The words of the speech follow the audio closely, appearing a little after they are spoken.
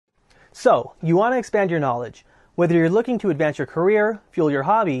So, you want to expand your knowledge. Whether you're looking to advance your career, fuel your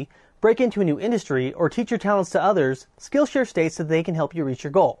hobby, break into a new industry, or teach your talents to others, Skillshare states that they can help you reach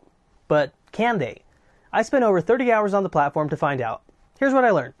your goal. But can they? I spent over 30 hours on the platform to find out. Here's what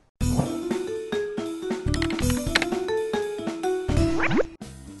I learned.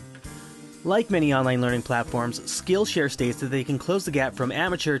 Like many online learning platforms, Skillshare states that they can close the gap from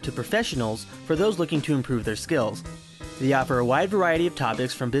amateur to professionals for those looking to improve their skills. They offer a wide variety of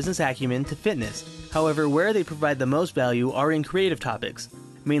topics from business acumen to fitness. However, where they provide the most value are in creative topics,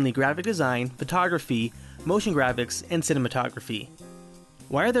 mainly graphic design, photography, motion graphics, and cinematography.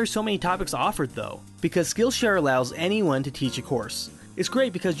 Why are there so many topics offered though? Because Skillshare allows anyone to teach a course. It's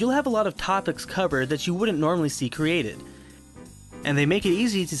great because you'll have a lot of topics covered that you wouldn't normally see created. And they make it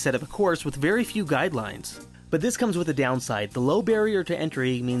easy to set up a course with very few guidelines. But this comes with a downside. The low barrier to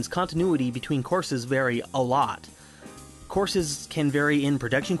entry means continuity between courses vary a lot. Courses can vary in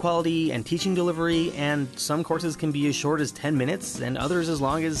production quality and teaching delivery, and some courses can be as short as 10 minutes and others as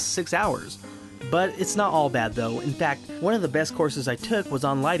long as 6 hours. But it's not all bad though. In fact, one of the best courses I took was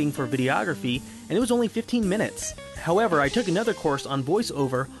on lighting for videography, and it was only 15 minutes. However, I took another course on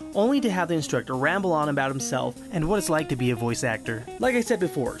voiceover only to have the instructor ramble on about himself and what it's like to be a voice actor. Like I said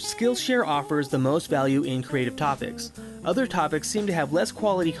before, Skillshare offers the most value in creative topics. Other topics seem to have less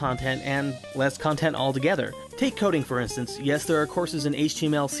quality content and less content altogether. Take coding for instance. Yes, there are courses in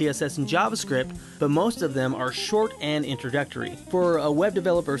HTML, CSS, and JavaScript, but most of them are short and introductory. For a web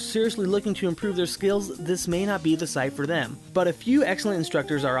developer seriously looking to improve their skills, this may not be the site for them. But a few excellent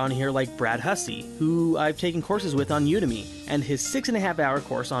instructors are on here like Brad Hussey, who I've taken courses with on Udemy, and his 6.5-hour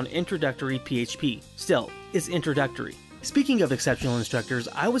course on Introductory PHP. Still, it's introductory. Speaking of exceptional instructors,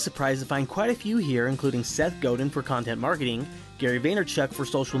 I was surprised to find quite a few here, including Seth Godin for content marketing, Gary Vaynerchuk for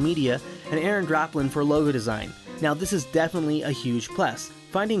social media, and Aaron Draplin for logo design. Now this is definitely a huge plus.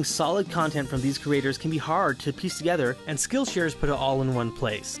 Finding solid content from these creators can be hard to piece together, and Skillshare's put it all in one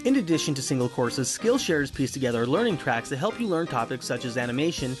place. In addition to single courses, Skillshare's pieced together learning tracks that help you learn topics such as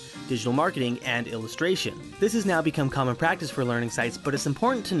animation, digital marketing, and illustration. This has now become common practice for learning sites, but it's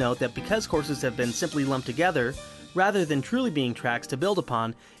important to note that because courses have been simply lumped together, rather than truly being tracks to build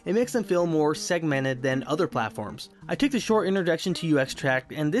upon, it makes them feel more segmented than other platforms. I took the short Introduction to UX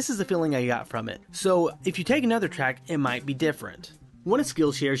track, and this is the feeling I got from it. So if you take another track, it might be different. One of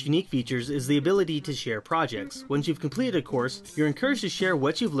Skillshare's unique features is the ability to share projects. Once you've completed a course, you're encouraged to share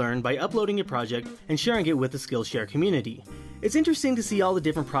what you've learned by uploading your project and sharing it with the Skillshare community. It's interesting to see all the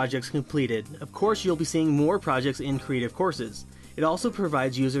different projects completed. Of course, you'll be seeing more projects in creative courses. It also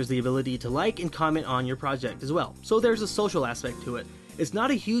provides users the ability to like and comment on your project as well, so there's a social aspect to it. It's not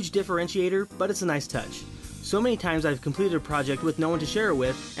a huge differentiator, but it's a nice touch. So many times I've completed a project with no one to share it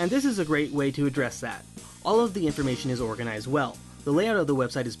with, and this is a great way to address that. All of the information is organized well. The layout of the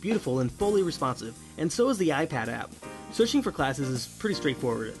website is beautiful and fully responsive, and so is the iPad app. Searching for classes is pretty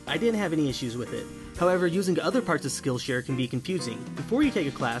straightforward. I didn't have any issues with it. However, using other parts of Skillshare can be confusing. Before you take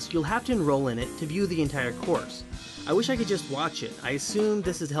a class, you'll have to enroll in it to view the entire course. I wish I could just watch it. I assume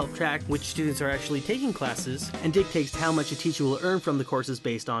this is to help track which students are actually taking classes and dictates how much a teacher will earn from the courses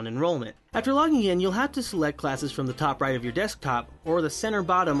based on enrollment. After logging in, you'll have to select classes from the top right of your desktop or the center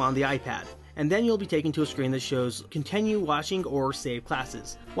bottom on the iPad, and then you'll be taken to a screen that shows continue watching or save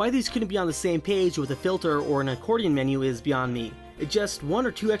classes. Why these couldn't be on the same page with a filter or an accordion menu is beyond me. It's just 1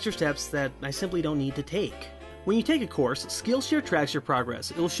 or 2 extra steps that I simply don't need to take. When you take a course, Skillshare tracks your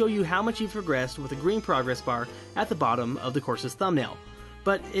progress. It will show you how much you've progressed with a green progress bar at the bottom of the course's thumbnail.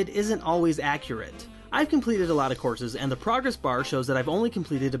 But it isn't always accurate. I've completed a lot of courses, and the progress bar shows that I've only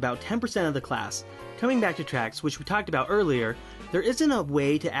completed about 10% of the class. Coming back to tracks, which we talked about earlier, there isn't a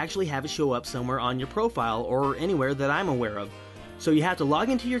way to actually have it show up somewhere on your profile or anywhere that I'm aware of. So you have to log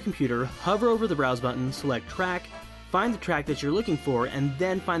into your computer, hover over the browse button, select track, find the track that you're looking for, and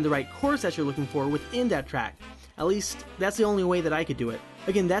then find the right course that you're looking for within that track. At least, that's the only way that I could do it.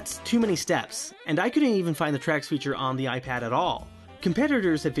 Again, that's too many steps, and I couldn't even find the tracks feature on the iPad at all.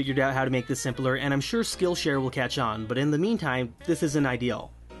 Competitors have figured out how to make this simpler, and I'm sure Skillshare will catch on, but in the meantime, this isn't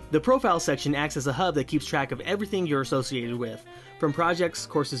ideal. The profile section acts as a hub that keeps track of everything you're associated with, from projects,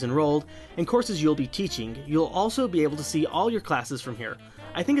 courses enrolled, and courses you'll be teaching. You'll also be able to see all your classes from here.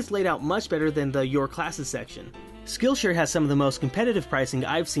 I think it's laid out much better than the Your Classes section. Skillshare has some of the most competitive pricing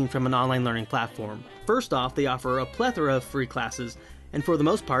I've seen from an online learning platform. First off, they offer a plethora of free classes, and for the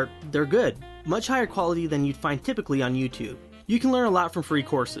most part, they're good. Much higher quality than you'd find typically on YouTube. You can learn a lot from free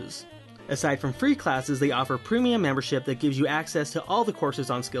courses. Aside from free classes, they offer premium membership that gives you access to all the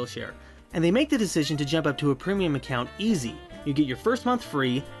courses on Skillshare. And they make the decision to jump up to a premium account easy. You get your first month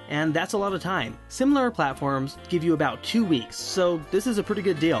free, and that's a lot of time. Similar platforms give you about 2 weeks, so this is a pretty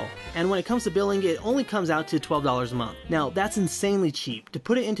good deal. And when it comes to billing, it only comes out to $12 a month. Now, that's insanely cheap. To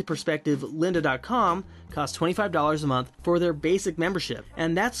put it into perspective, lynda.com costs $25 a month for their basic membership,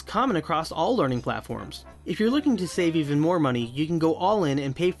 and that's common across all learning platforms. If you're looking to save even more money, you can go all in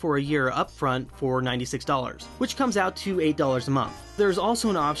and pay for a year upfront for $96, which comes out to $8 a month. There's also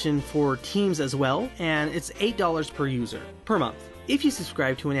an option for teams as well, and it's $8 per user per month. If you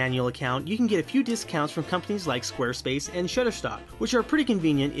subscribe to an annual account, you can get a few discounts from companies like Squarespace and Shutterstock, which are pretty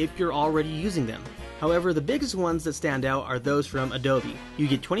convenient if you're already using them. However, the biggest ones that stand out are those from Adobe. You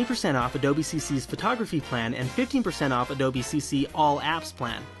get 20% off Adobe CC's photography plan and 15% off Adobe CC All Apps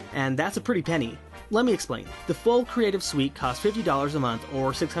plan, and that's a pretty penny. Let me explain. The full Creative Suite costs $50 a month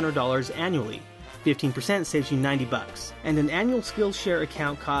or $600 annually. 15% saves you $90, and an annual Skillshare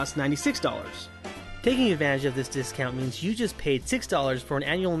account costs $96. Taking advantage of this discount means you just paid $6 for an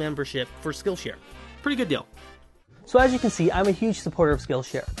annual membership for Skillshare. Pretty good deal. So as you can see, I'm a huge supporter of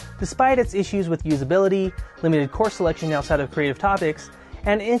Skillshare. Despite its issues with usability, limited course selection outside of creative topics,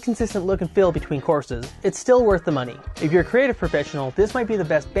 and inconsistent look and feel between courses, it's still worth the money. If you're a creative professional, this might be the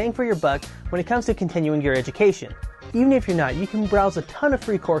best bang for your buck when it comes to continuing your education. Even if you're not, you can browse a ton of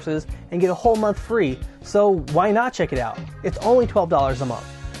free courses and get a whole month free, so why not check it out? It's only $12 a month.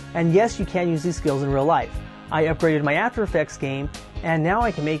 And yes, you can use these skills in real life. I upgraded my After Effects game, and now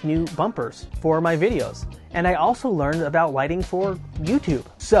I can make new bumpers for my videos. And I also learned about lighting for YouTube.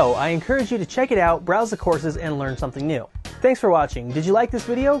 So I encourage you to check it out, browse the courses, and learn something new. Thanks for watching. Did you like this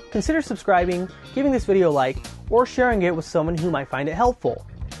video? Consider subscribing, giving this video a like, or sharing it with someone who might find it helpful.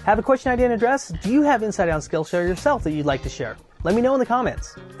 Have a question, idea, and address? Do you have insight on Skillshare yourself that you'd like to share? Let me know in the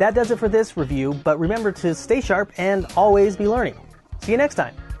comments. That does it for this review, but remember to stay sharp and always be learning. See you next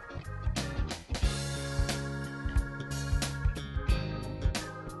time.